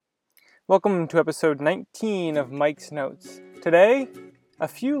Welcome to episode 19 of Mike's Notes. Today, a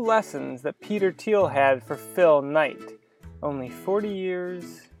few lessons that Peter Thiel had for Phil Knight, only 40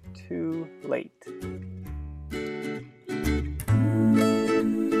 years too late.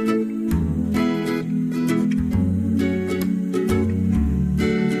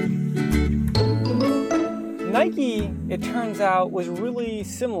 Nike, it turns out, was really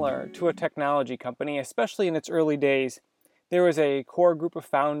similar to a technology company, especially in its early days. There was a core group of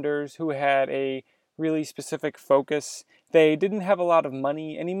founders who had a really specific focus. They didn't have a lot of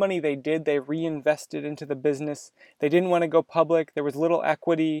money. Any money they did, they reinvested into the business. They didn't want to go public. There was little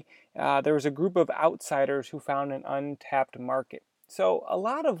equity. There was a group of outsiders who found an untapped market. So a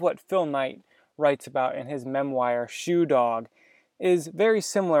lot of what Phil Knight writes about in his memoir, Shoe Dog, is very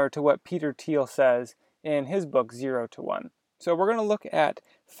similar to what Peter Thiel says in his book, 0 to 1. So we're going to look at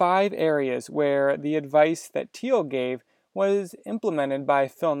 5 areas where the advice that Thiel gave was implemented by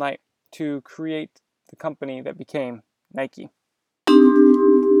Phil Knight to create the company that became Nike.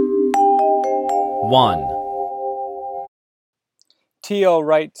 1. Thiel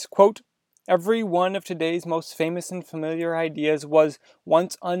writes, quote, "Every one of today's most famous and familiar ideas was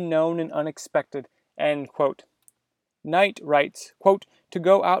once unknown and unexpected," end quote. Knight writes, quote, "To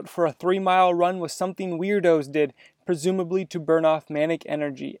go out for a 3-mile run was something weirdos did, presumably to burn off manic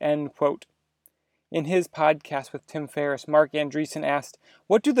energy," end quote. In his podcast with Tim Ferriss, Mark Andreessen asked,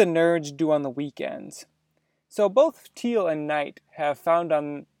 "What do the nerds do on the weekends?" So both Thiel and Knight have found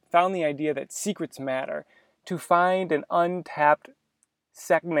the idea that secrets matter. To find an untapped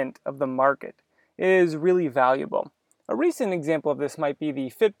segment of the market is really valuable. A recent example of this might be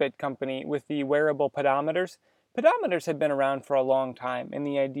the Fitbit company with the wearable pedometers. Pedometers have been around for a long time, and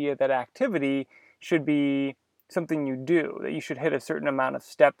the idea that activity should be something you do, that you should hit a certain amount of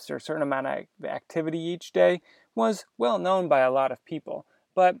steps or a certain amount of activity each day, was well known by a lot of people.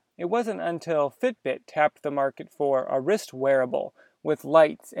 But it wasn't until Fitbit tapped the market for a wrist wearable with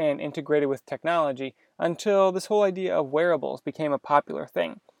lights and integrated with technology until this whole idea of wearables became a popular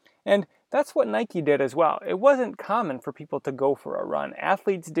thing. And that's what Nike did as well. It wasn't common for people to go for a run.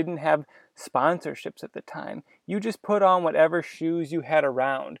 Athletes didn't have sponsorships at the time. You just put on whatever shoes you had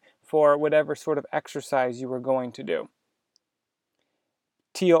around for whatever sort of exercise you were going to do.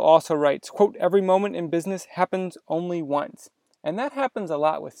 Thiel also writes, quote, "Every moment in business happens only once." And that happens a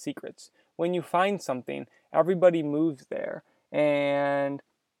lot with secrets. When you find something, everybody moves there, and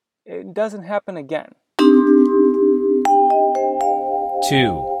it doesn't happen again.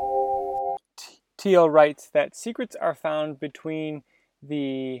 2. Thiel writes that secrets are found between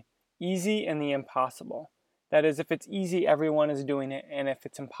the easy and the impossible. That is, if it's easy, everyone is doing it, and if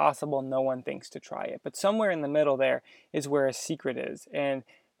it's impossible, no one thinks to try it. But somewhere in the middle there is where a secret is. And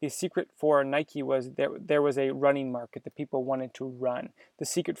the secret for Nike was there was a running market that people wanted to run. The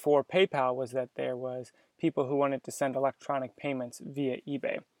secret for PayPal was that there was people who wanted to send electronic payments via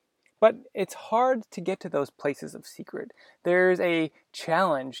eBay. But it's hard to get to those places of secret. There's a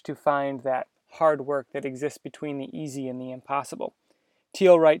challenge to find that hard work that exists between the easy and the impossible.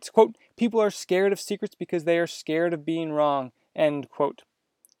 Thiel writes, quote, "People are scared of secrets because they are scared of being wrong," end quote.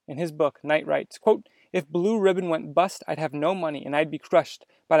 In his book, Knight writes, quote, "If Blue Ribbon went bust, I'd have no money and I'd be crushed,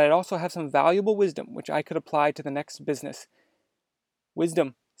 but I'd also have some valuable wisdom which I could apply to the next business.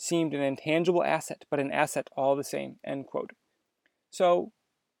 Wisdom seemed an intangible asset, but an asset all the same," end quote. So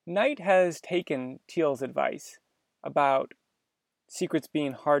Knight has taken Thiel's advice about secrets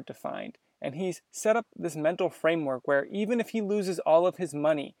being hard to find, and he's set up this mental framework where even if he loses all of his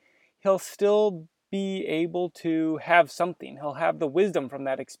money, he'll still be able to have something. He'll have the wisdom from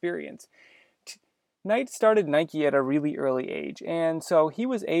that experience. Knight started Nike at a really early age, and so he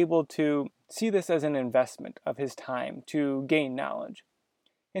was able to see this as an investment of his time to gain knowledge.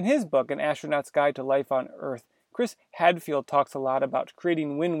 In his book, An Astronaut's Guide to Life on Earth, Chris Hadfield talks a lot about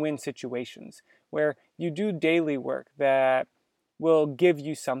creating win-win situations where you do daily work that will give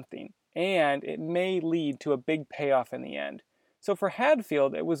you something, and it may lead to a big payoff in the end. So for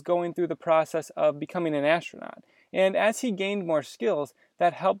Hadfield, it was going through the process of becoming an astronaut. And as he gained more skills,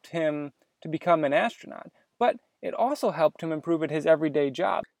 that helped him to become an astronaut. But it also helped him improve at his everyday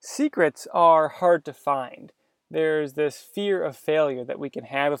job. Secrets are hard to find. There's this fear of failure that we can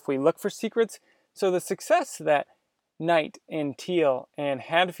have if we look for secrets. So the success that Knight and Thiel and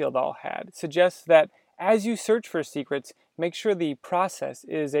Hadfield all had suggests that as you search for secrets, make sure the process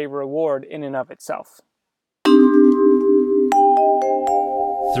is a reward in and of itself.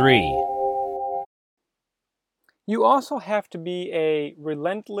 3. You also have to be a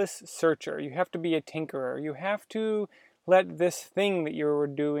relentless searcher. You have to be a tinkerer. You have to let this thing that you're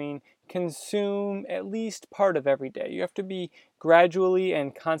doing consume at least part of every day. You have to be gradually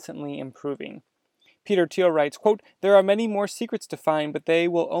and constantly improving. Peter Thiel writes, quote, "There are many more secrets to find, but they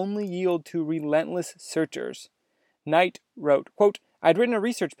will only yield to relentless searchers." Knight wrote, quote, "I'd written a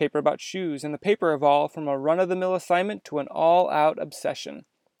research paper about shoes, and the paper evolved from a run-of-the-mill assignment to an all-out obsession."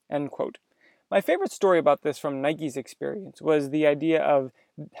 End quote. My favorite story about this from Nike's experience was the idea of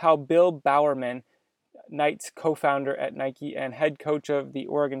how Bill Bowerman, Knight's co-founder at Nike and head coach of the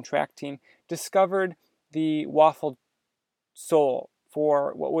Oregon track team, discovered the waffle sole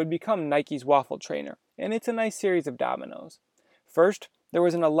for what would become Nike's waffle trainer. And it's a nice series of dominoes. First, there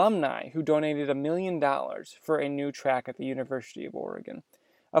was an alumni who donated $1 million for a new track at the University of Oregon.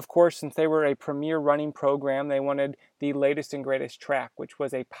 Of course, since they were a premier running program, they wanted the latest and greatest track, which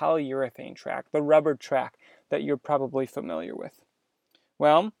was a polyurethane track, the rubber track that you're probably familiar with.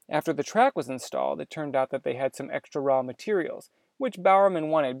 Well, after the track was installed, it turned out that they had some extra raw materials, which Bowerman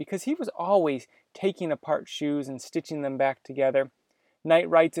wanted because he was always taking apart shoes and stitching them back together. Knight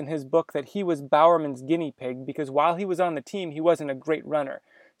writes in his book that he was Bowerman's guinea pig because while he was on the team, he wasn't a great runner.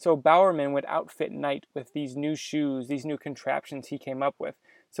 So Bowerman would outfit Knight with these new shoes, these new contraptions he came up with,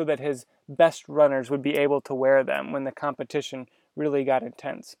 so that his best runners would be able to wear them when the competition really got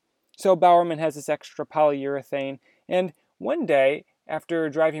intense. So Bowerman has this extra polyurethane, and one day, after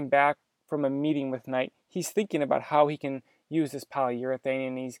driving back from a meeting with Knight, he's thinking about how he can use this polyurethane,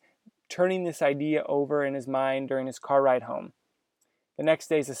 and he's turning this idea over in his mind during his car ride home. The next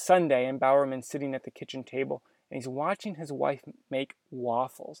day is a Sunday, and Bowerman's sitting at the kitchen table, and he's watching his wife make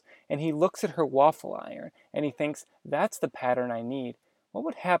waffles. And he looks at her waffle iron, and he thinks, that's the pattern I need. What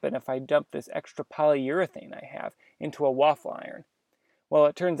would happen if I dumped this extra polyurethane I have into a waffle iron? Well,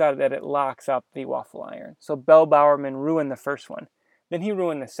 it turns out that it locks up the waffle iron. So Bill Bowerman ruined the first one. Then he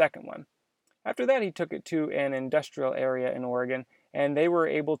ruined the second one. After that, he took it to an industrial area in Oregon, and they were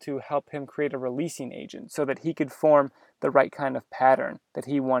able to help him create a releasing agent so that he could form the right kind of pattern that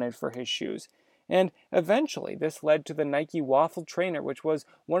he wanted for his shoes. And eventually, this led to the Nike Waffle Trainer, which was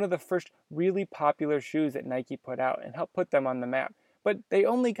one of the first really popular shoes that Nike put out and helped put them on the map. But they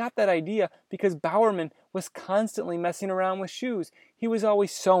only got that idea because Bowerman was constantly messing around with shoes. He was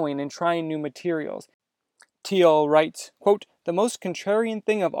always sewing and trying new materials. Thiel writes, quote, "The most contrarian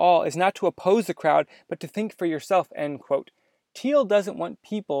thing of all is not to oppose the crowd, but to think for yourself," end quote. Thiel doesn't want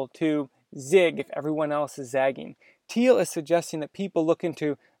people to zig if everyone else is zagging. Thiel is suggesting that people look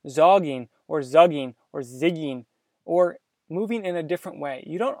into zogging or zugging or zigging or moving in a different way.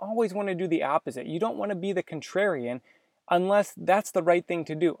 You don't always want to do the opposite. You don't want to be the contrarian unless that's the right thing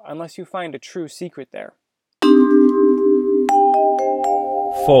to do, unless you find a true secret there.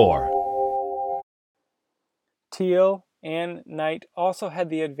 4. Thiel and Knight also had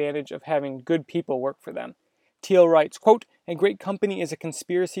the advantage of having good people work for them. Thiel writes, quote, "A great company is a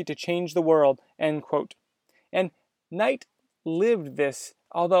conspiracy to change the world," end quote. And Knight lived this,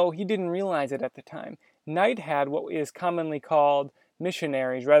 although he didn't realize it at the time. Knight had what is commonly called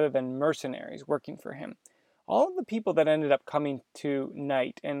missionaries rather than mercenaries working for him. All of the people that ended up coming to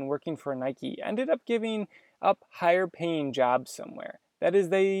Knight and working for Nike ended up giving up higher paying jobs somewhere. That is,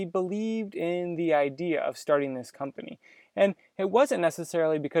 they believed in the idea of starting this company. And it wasn't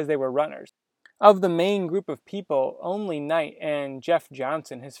necessarily because they were runners. Of the main group of people, only Knight and Jeff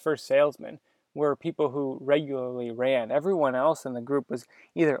Johnson, his first salesman, were people who regularly ran. Everyone else in the group was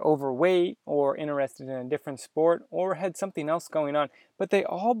either overweight or interested in a different sport or had something else going on, but they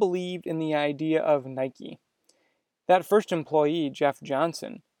all believed in the idea of Nike. That first employee, Jeff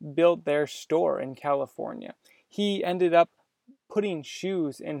Johnson, built their store in California. He ended up putting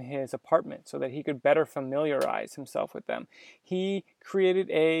shoes in his apartment so that he could better familiarize himself with them. He created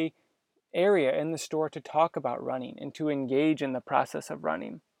an area in the store to talk about running and to engage in the process of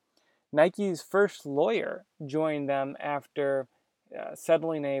running. Nike's first lawyer joined them after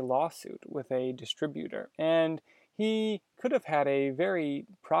settling a lawsuit with a distributor, and he could have had a very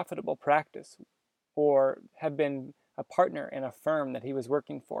profitable practice or have been a partner in a firm that he was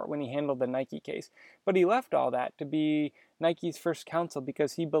working for when he handled the Nike case. But he left all that to be Nike's first counsel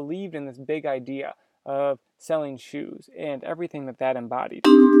because he believed in this big idea of selling shoes and everything that that embodied.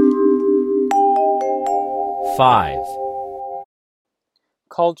 5.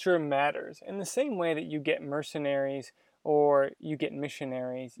 Culture matters. In the same way that you get mercenaries or you get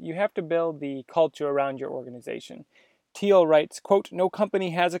missionaries, you have to build the culture around your organization. Thiel writes, quote, "No company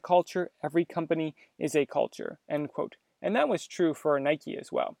has a culture, every company is a culture," end quote. And that was true for Nike as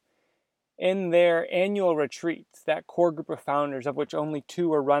well. In their annual retreats, that core group of founders, of which only 2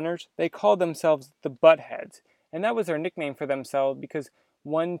 were runners, they called themselves the Buttheads. And that was their nickname for themselves because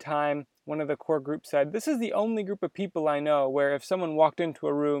one time one of the core group said, "This is the only group of people I know where if someone walked into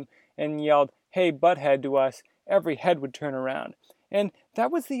a room and yelled, "Hey, butthead," to us, every head would turn around. And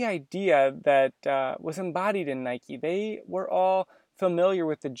that was the idea that was embodied in Nike. They were all familiar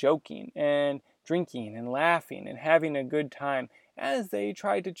with the joking and drinking and laughing and having a good time as they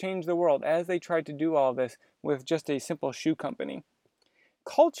tried to change the world, as they tried to do all this with just a simple shoe company.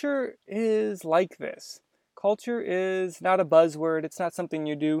 Culture is like this. Culture is not a buzzword. It's not something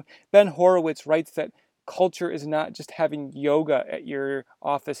you do. Ben Horowitz writes that culture is not just having yoga at your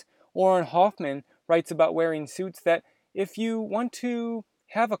office. Warren Hoffman writes about wearing suits that if you want to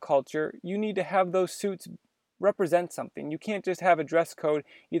have a culture, you need to have those suits represent something. You can't just have a dress code,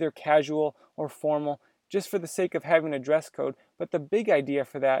 either casual or formal, just for the sake of having a dress code. But the big idea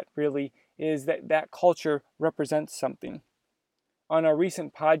for that really is that that culture represents something. On a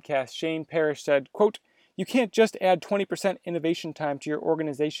recent podcast, Shane Parrish said, quote, "You can't just add 20% innovation time to your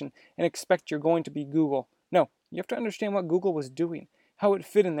organization and expect you're going to be Google. No, you have to understand what Google was doing, how it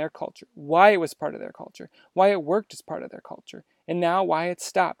fit in their culture, why it was part of their culture, why it worked as part of their culture, and now why it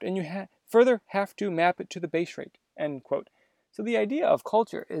stopped. And you further have to map it to the base rate," end quote. So the idea of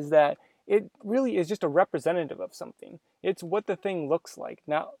culture is that it really is just a representative of something. It's what the thing looks like,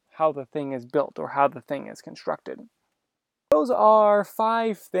 not how the thing is built or how the thing is constructed. Those are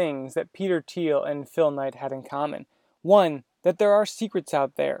 5 things that Peter Thiel and Phil Knight had in common. 1, that there are secrets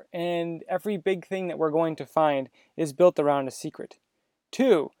out there, and every big thing that we're going to find is built around a secret.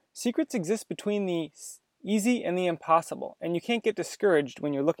 2, secrets exist between the easy and the impossible, and you can't get discouraged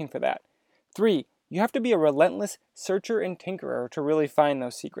when you're looking for that. 3, you have to be a relentless searcher and tinkerer to really find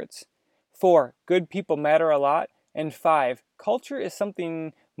those secrets. 4, good people matter a lot. And 5, culture is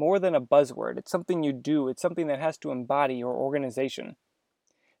something more than a buzzword. It's something you do. It's something that has to embody your organization.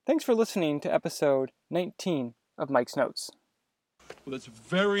 Thanks for listening to episode 19 of Mike's Notes. Well, that's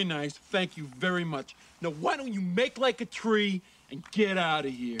very nice. Thank you very much. Now, why don't you make like a tree and get out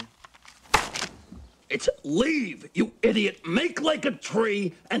of here? It's leave, you idiot. Make like a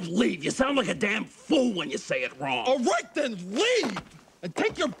tree and leave. You sound like a damn fool when you say it wrong. All right, then, leave! And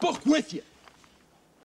take your book with you.